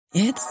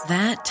It's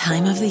that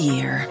time of the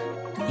year.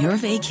 Your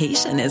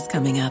vacation is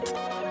coming up.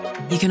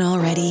 You can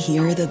already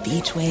hear the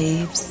beach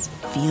waves,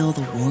 feel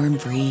the warm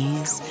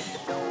breeze,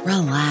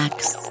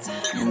 relax,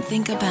 and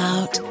think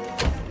about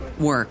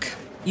work.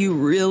 You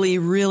really,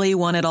 really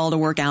want it all to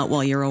work out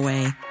while you're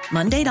away.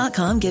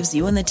 Monday.com gives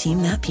you and the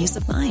team that peace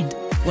of mind.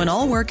 When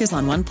all work is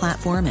on one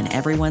platform and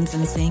everyone's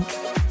in sync,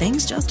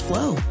 things just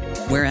flow.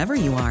 Wherever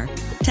you are,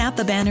 tap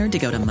the banner to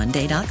go to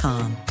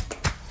Monday.com.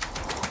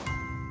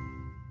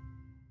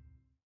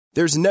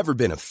 There's never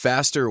been a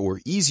faster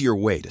or easier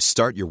way to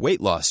start your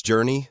weight loss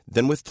journey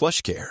than with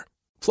PlushCare.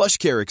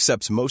 PlushCare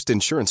accepts most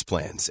insurance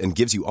plans and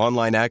gives you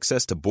online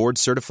access to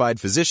board-certified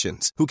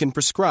physicians who can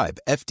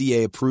prescribe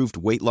FDA-approved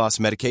weight loss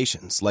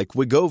medications like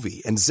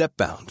Wegovy and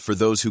Zepbound for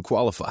those who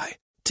qualify.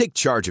 Take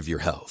charge of your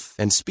health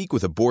and speak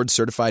with a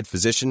board-certified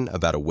physician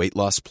about a weight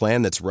loss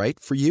plan that's right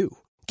for you.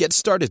 Get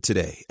started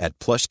today at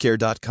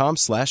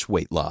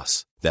plushcare.com/weight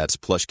loss. That's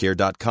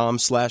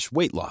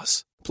plushcare.com/weight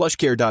loss.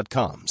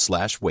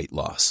 plushcare.com/weight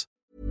loss.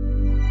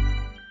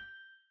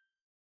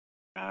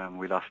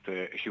 We lost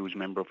a huge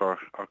member of our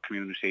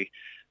community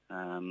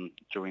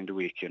during the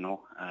week,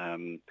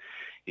 even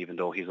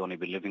though he's only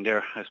been living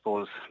there, I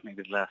suppose,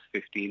 maybe the last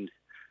between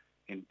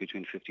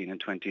 15 and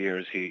 20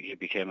 years, he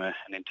became an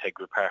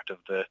integral part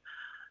of the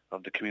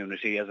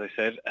community, as I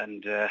said,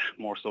 and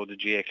more so the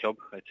GA club.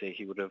 I'd say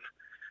he would have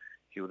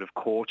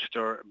coached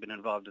or been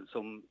involved in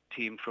some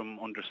team from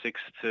under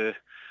 6 to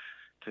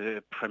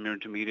Premier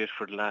Intermediate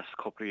for the last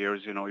couple of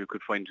years. You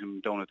could find him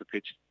down at the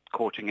pitch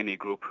coaching any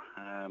group.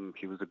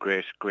 He was a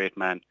great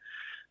man.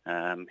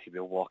 He'd be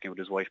walking with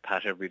his wife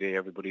Pat every day.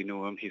 Everybody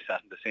knew him. He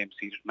sat in the same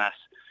seat at Mass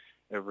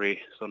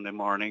every Sunday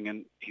morning,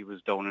 and he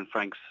was down in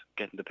Frank's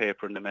getting the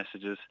paper and the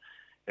messages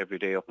every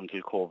day up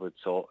until COVID.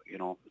 So,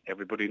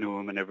 everybody knew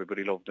him and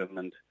everybody loved him,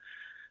 and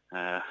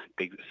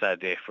big sad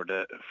day for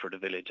the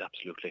village,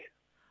 absolutely.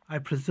 I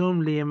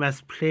presume, Liam,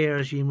 as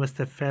players, you must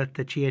have felt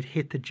that you had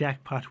hit the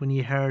jackpot when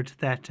you heard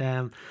that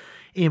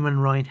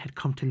Eamon Ryan had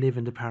come to live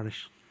in the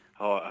parish.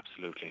 Oh,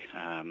 absolutely.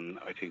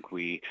 I think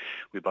we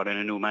brought in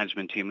a new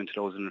management team in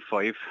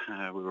 2005.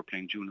 We were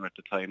playing junior at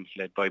the time,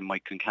 led by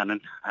Mike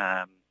Concannon,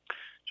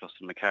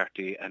 Justin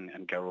McCarthy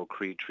and Garrow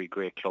Creed, 3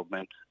 great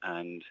clubmen.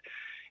 And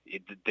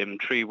them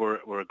 3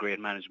 were a great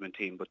management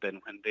team. But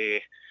then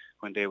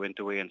when they went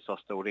away and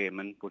sussed out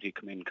Eamon, but he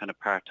come in kind of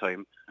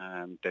part-time,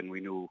 then we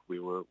knew we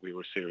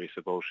were serious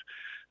about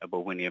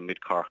winning in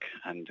Mid-Cork,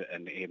 and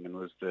Eamon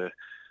was the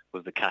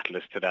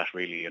catalyst to that,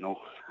 really.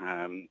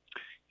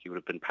 He would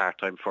have been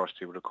part-time first.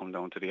 He would have come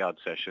down to the odd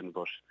session,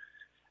 but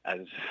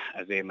as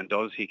Eamon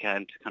does, he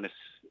can't kind of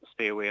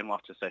stay away and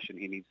watch the session.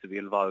 He needs to be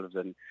involved,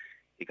 and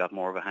he got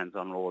more of a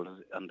hands-on role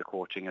on the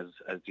coaching as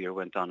the year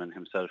went on, and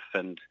himself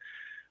and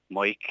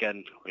Mike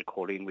and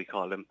Colleen, we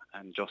call him,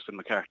 and Justin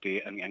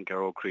McCarthy and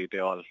Garrow Creed, they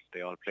all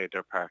played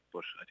their part,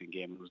 but I think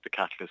Eamon was the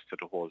catalyst to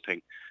the whole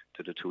thing,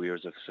 to the 2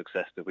 years of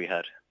success that we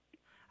had.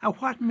 And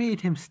what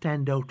made him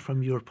stand out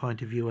from your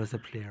point of view as a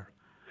player?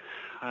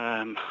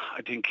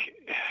 I think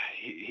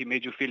he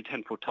made you feel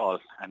 10 foot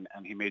tall, and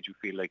he made you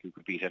feel like you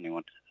could beat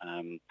anyone,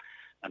 and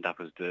that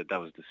was the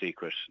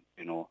secret.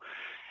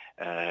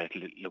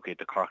 Look at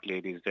the Cork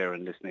ladies there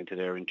and listening to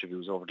their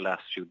interviews over the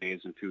last few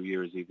days and few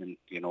years even,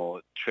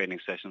 training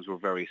sessions were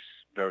very,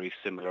 very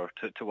similar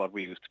to what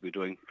we used to be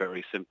doing.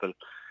 Very simple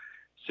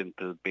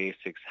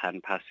basics,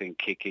 hand passing,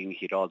 kicking.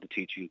 He had all the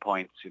teaching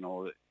points.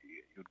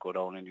 You'd go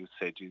down and you'd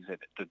say, geez,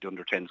 the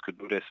under 10s could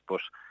do this,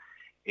 but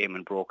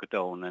Eamon broke it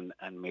down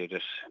and made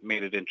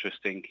it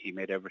interesting. He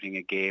made everything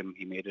a game.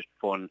 He made it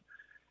fun.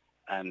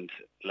 And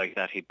like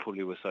that, he'd pull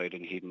you aside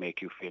and he'd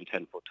make you feel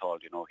 10 foot tall.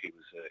 He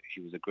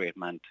was a great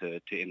man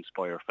to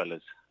inspire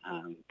fellas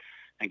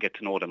and get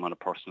to know them on a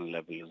personal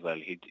level as well.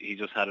 He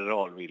just had it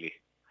all, really.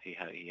 He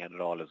had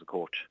it all as a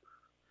coach.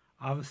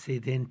 Obviously,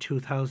 then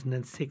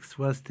 2006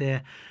 was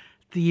the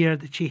year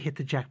that she hit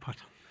the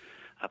jackpot.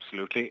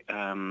 Absolutely.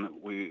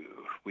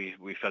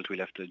 We felt we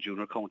left the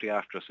junior county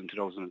after us in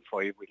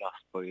 2005. We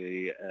lost by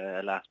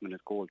a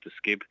last-minute goal to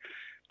Skib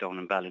down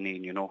in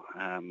Ballineen.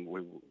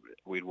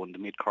 We'd won the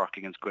Mid-Cork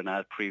against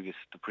Grenade the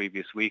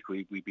previous week.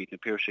 We beat the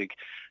Piershig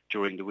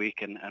during the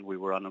week, and we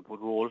were on a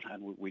good roll,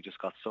 and we just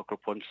got sucker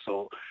punched.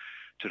 So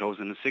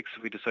 2006,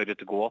 we decided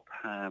to go up.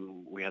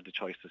 We had the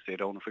choice to stay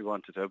down if we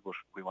wanted to, but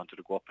we wanted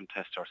to go up and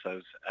test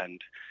ourselves.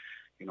 And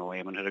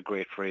Eamon had a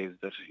great phrase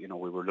that,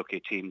 we were lucky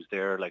teams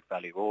there, like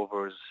Valley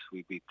Rovers.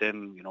 We beat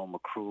them,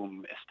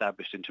 Macroom,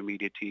 established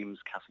intermediate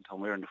teams.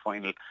 Castletown were in the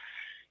final.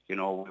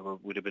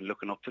 We'd have been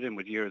looking up to them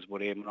with years,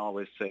 but Eamon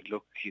always said,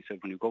 look, he said,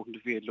 when you go into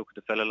the field, look at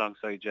the fella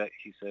alongside you.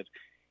 He said,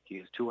 he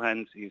has 2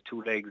 hands, he has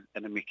 2 legs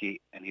and a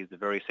Mickey, and he's the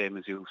very same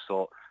as you,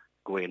 so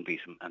go away and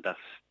beat him. And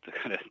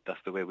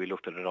that's the way we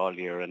looked at it all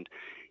year. And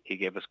he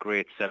gave us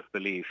great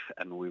self-belief,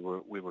 and we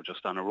were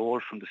just on a roll.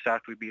 From the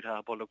start, we beat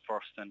Ahabollock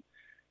first, and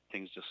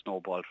things just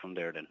snowballed from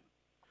there then.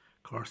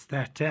 Of course,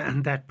 that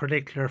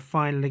particular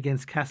final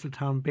against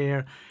Castletown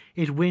Bear,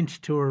 it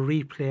went to a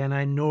replay, and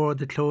I know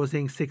the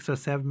closing 6 or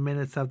 7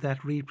 minutes of that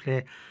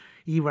replay,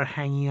 you were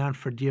hanging on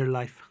for dear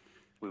life.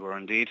 We were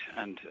indeed,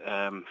 and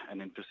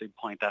an interesting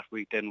point that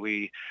week. Then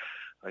we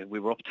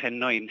were up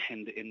 10-9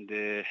 in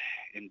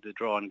the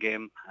drawing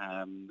game,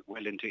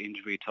 well into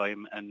injury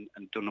time, and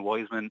Donal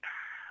Wiseman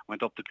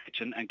went up the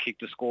pitch and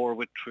kicked the score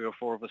with 3 or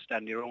 4 of us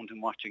standing around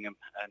him watching him.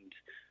 And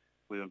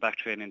we went back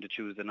training the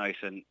Tuesday night,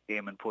 and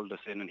Eamon pulled us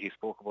in, and he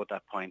spoke about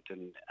that point.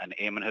 And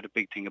Eamon had a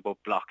big thing about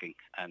blocking,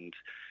 and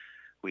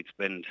we'd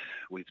spend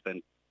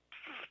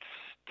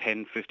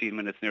 10, 15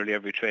 minutes nearly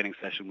every training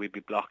session. We'd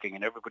be blocking,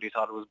 and everybody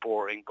thought it was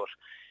boring, but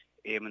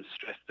Eamon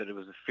stressed that it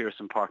was a fierce,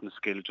 important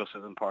skill, just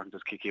as important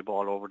as kicking a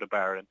ball over the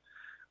bar. And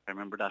I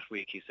remember that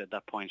week he said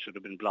that point should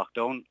have been blocked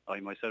down.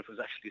 I myself was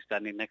actually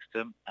standing next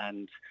to him,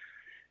 and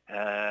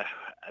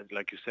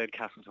like you said,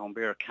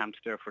 Castletownbere camped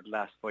there for the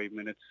last 5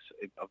 minutes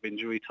of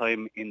injury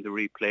time in the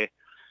replay.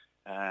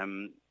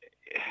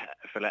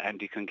 Fella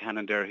Andy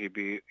Concannon there, he'd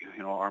be,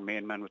 our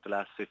main man with the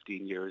last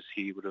 15 years.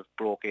 He would have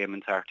broke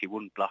Eamon's heart. He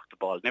wouldn't block the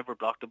ball. Never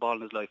blocked the ball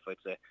in his life, I'd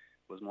say.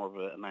 Was more of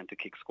a man to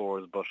kick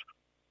scores. But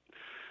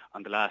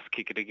on the last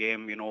kick of the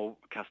game,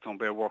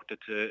 Castletownbere worked it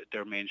to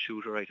their main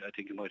shooter. I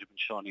think it might have been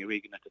Shawnee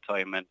Regan at the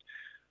time, and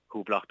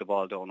who blocked the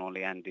ball down?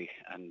 Only Andy.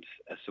 And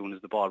as soon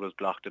as the ball was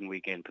blocked and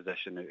we gained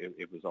possession,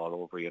 it was all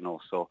over,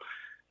 So,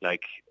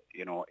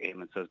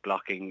 Eamon says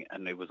blocking,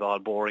 and it was all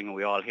boring and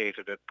we all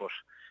hated it, but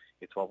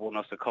it's what won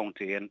us the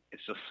county, and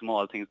it's just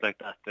small things like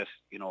that that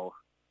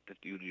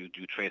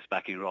you trace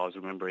back in. You always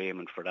remember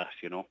Eamon for that,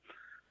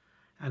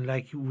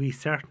 And we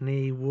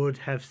certainly would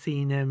have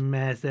seen him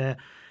as a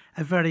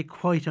very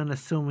quite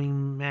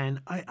unassuming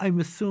man. I'm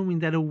assuming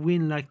that a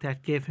win like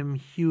that gave him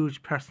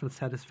huge personal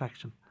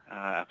satisfaction.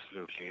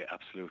 Absolutely.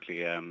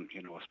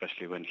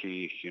 Especially when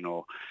he,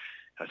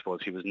 I suppose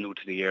he was new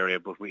to the area,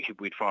 but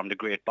we'd formed a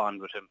great bond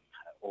with him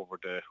over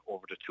the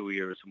 2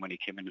 years, and when he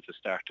came in at the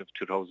start of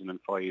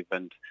 2005,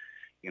 and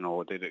they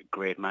had a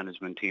great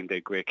management team, they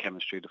had great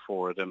chemistry, the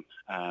 4 of them.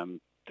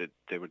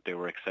 They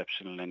were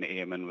exceptional, and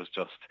Eamon was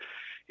just,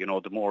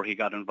 the more he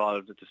got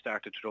involved at the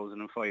start of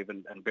 2005,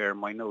 and bear in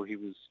mind now he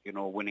was,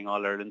 winning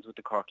All-Irelands with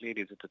the Cork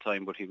Ladies at the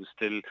time, but he was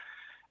still,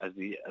 as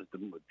the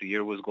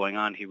year was going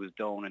on, he was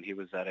down, and he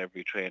was at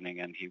every training,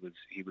 and he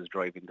was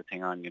driving the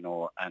thing on,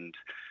 and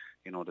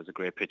there's a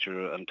great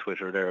picture on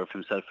Twitter there of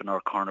himself and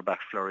our cornerback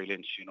Flurry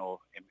Lynch,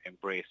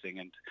 embracing,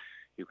 and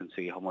you can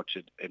see how much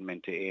it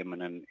meant to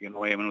Eamon. And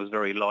Eamon was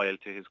very loyal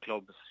to his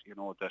clubs,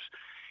 that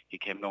he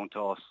came down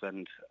to us,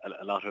 and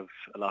a lot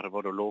of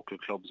other local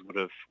clubs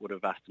would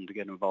have asked him to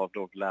get involved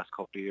over the last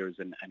couple of years,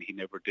 and he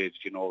never did,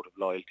 out of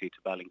loyalty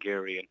to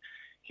Ballingeary. And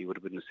he would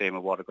have been the same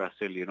at Watergrass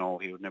Hill.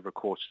 He would never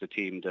coach the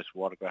team that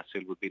Watergrass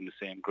Hill would be in the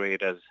same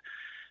grade as,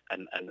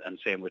 and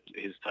same with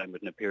his time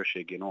with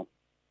Napiershig,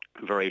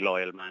 Very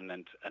loyal man,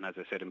 and as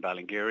I said, in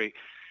Ballingeary,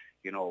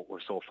 we're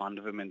so fond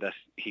of him in that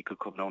he could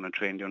come down and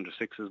train the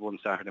under-6s one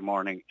Saturday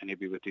morning, and he'd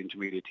be with the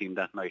intermediate team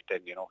that night.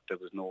 Then there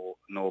was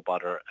no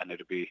bother, and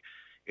it'd be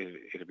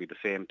the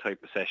same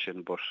type of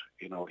session. But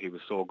he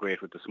was so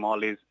great with the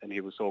smallies, and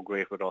he was so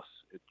great with us.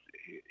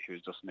 He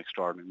was just an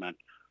extraordinary man.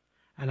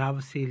 And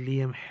obviously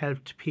Liam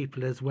helped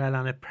people as well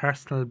on a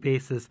personal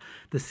basis.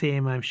 The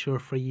same, I'm sure,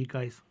 for you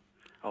guys.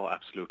 Oh,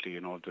 absolutely.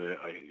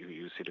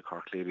 You see the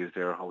Cork Ladies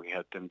there, how he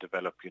helped them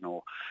develop. He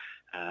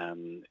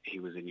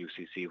was in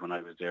UCC when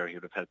I was there. He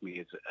would have helped me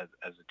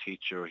as a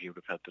teacher. He would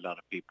have helped a lot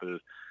of people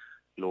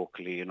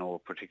locally,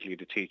 particularly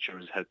the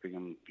teachers, helping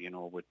him,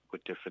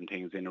 with different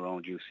things in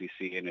around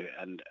UCC.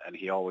 And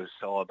he always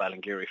saw a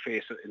Ballingeary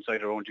face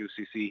inside around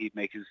UCC. He'd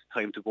make his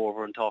time to go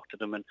over and talk to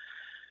them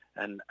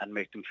and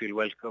make them feel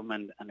welcome.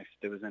 And if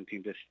there was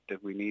anything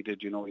that we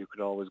needed, you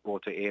could always go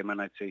to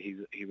Eamon. I'd say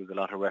he was a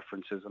lot of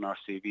references on our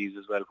CVs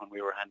as well when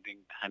we were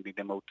handing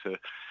them out to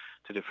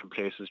different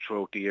places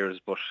throughout the years.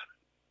 But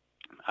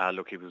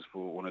look, he was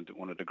one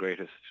of the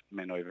greatest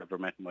men I've ever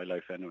met in my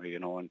life anyway,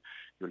 and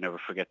you'll never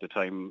forget the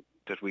time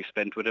that we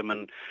spent with him.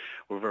 And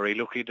we're very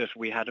lucky that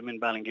we had him in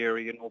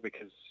Ballingeary,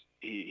 because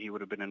he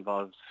would have been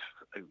involved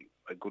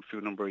a good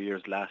few number of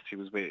years last. He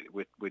was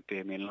with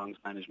Damien Long's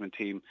management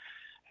team,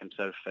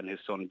 himself and his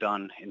son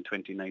Don in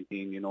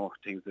 2019.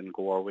 Things didn't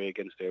go our way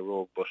against Éire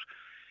Óg, but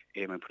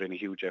Eamon put in a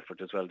huge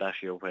effort as well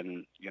that year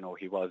when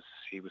he was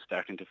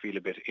starting to feel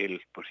a bit ill,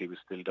 but he was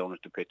still down at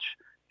the pitch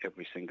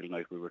every single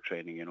night we were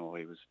training. He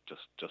was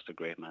just a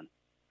great man.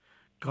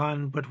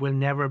 Gone, but will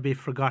never be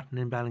forgotten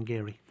in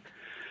Ballingeary.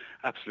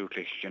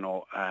 Absolutely.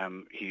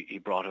 He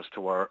brought us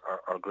to our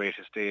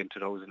greatest day in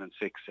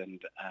 2006, and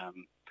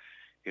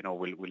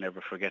we'll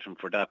never forget him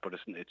for that. But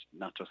it's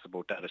not just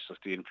about that. It's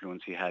just the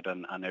influence he had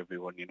on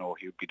everyone. He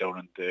would be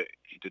down he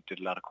did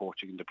a lot of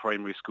coaching in the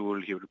primary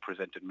school. He would have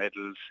presented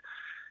medals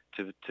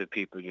to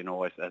people.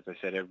 As I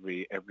said,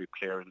 every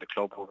player in the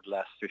club over the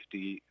last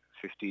 15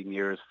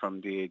 years,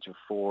 from the age of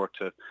 4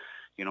 to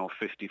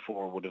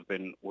 54, would have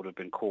been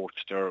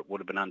coached or would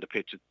have been on the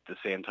pitch at the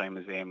same time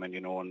as Eamon.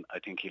 And I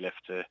think he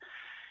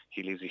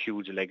leaves a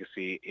huge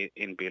legacy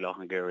in Bealach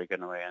and Gerrig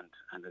anyway.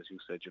 And as you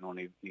said,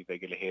 ní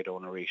bheidh le héad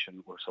óna,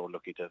 and we're so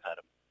lucky to have had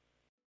him.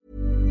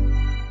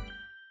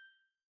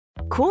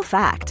 Cool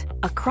fact,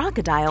 a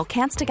crocodile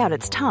can't stick out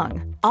its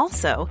tongue.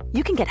 Also,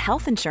 you can get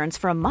health insurance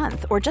for a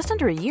month or just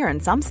under a year in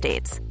some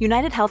states.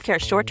 United Healthcare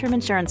short-term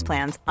insurance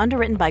plans,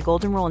 underwritten by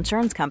Golden Rule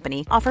Insurance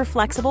Company, offer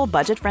flexible,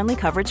 budget-friendly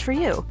coverage for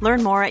you.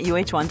 Learn more at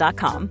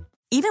uh1.com.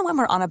 Even when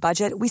we're on a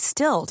budget, we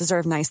still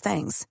deserve nice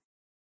things.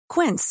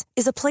 Quince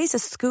is a place to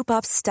scoop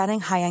up stunning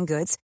high-end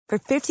goods for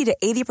 50 to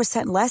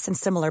 80% less than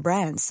similar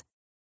brands.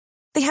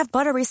 They have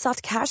buttery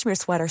soft cashmere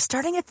sweaters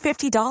starting at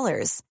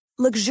 $50,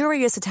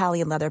 luxurious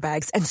Italian leather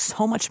bags, and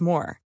so much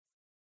more.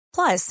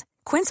 Plus,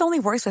 Quince only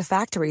works with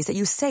factories that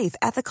use safe,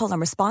 ethical, and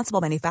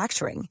responsible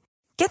manufacturing.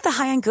 Get the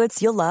high-end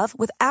goods you'll love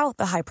without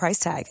the high price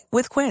tag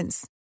with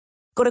Quince.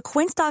 Go to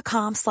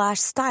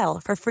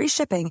quince.com/style for free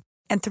shipping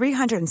and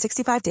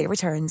 365-day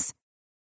returns.